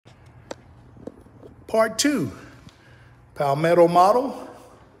Part 2, Palmetto model,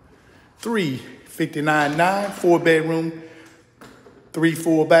 359.9, 4-bedroom, 3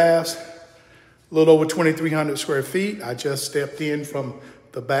 full baths, a little over 2,300 square feet. I just stepped in from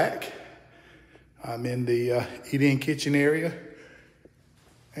the back. I'm in the eat-in kitchen area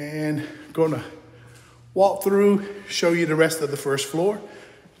and gonna walk through, show you the rest of the first floor.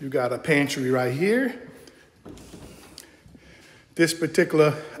 You got a pantry right here. This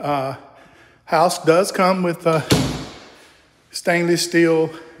particular house does come with a stainless steel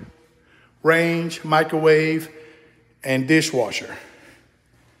range, microwave, and dishwasher.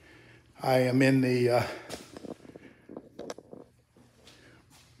 I am in the,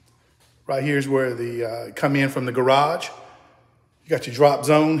 right here's where the, come in from the garage. You got your drop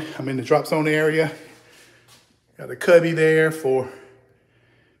zone. I'm in the drop zone area. Got a cubby there for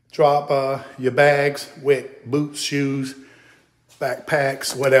drop your bags, wet boots, shoes,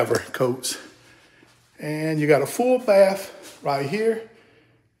 backpacks, whatever, coats. And you got a full bath right here.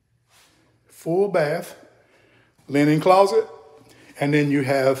 Full bath, linen closet. And then you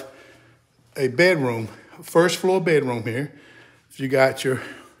have a bedroom, first floor bedroom here. If you got your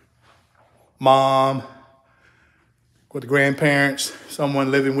mom, with the grandparents,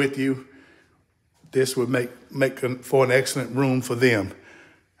 someone living with you, this would make for an excellent room for them.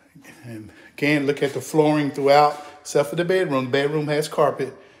 And again, look at the flooring throughout, except for the bedroom. The bedroom has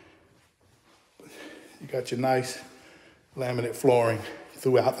carpet. You got your nice laminate flooring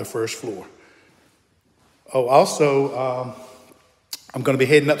throughout the first floor. Oh, also, I'm gonna be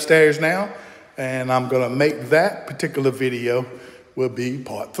heading upstairs now, and I'm gonna make that particular video will be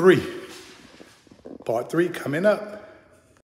part 3. Part 3 coming up.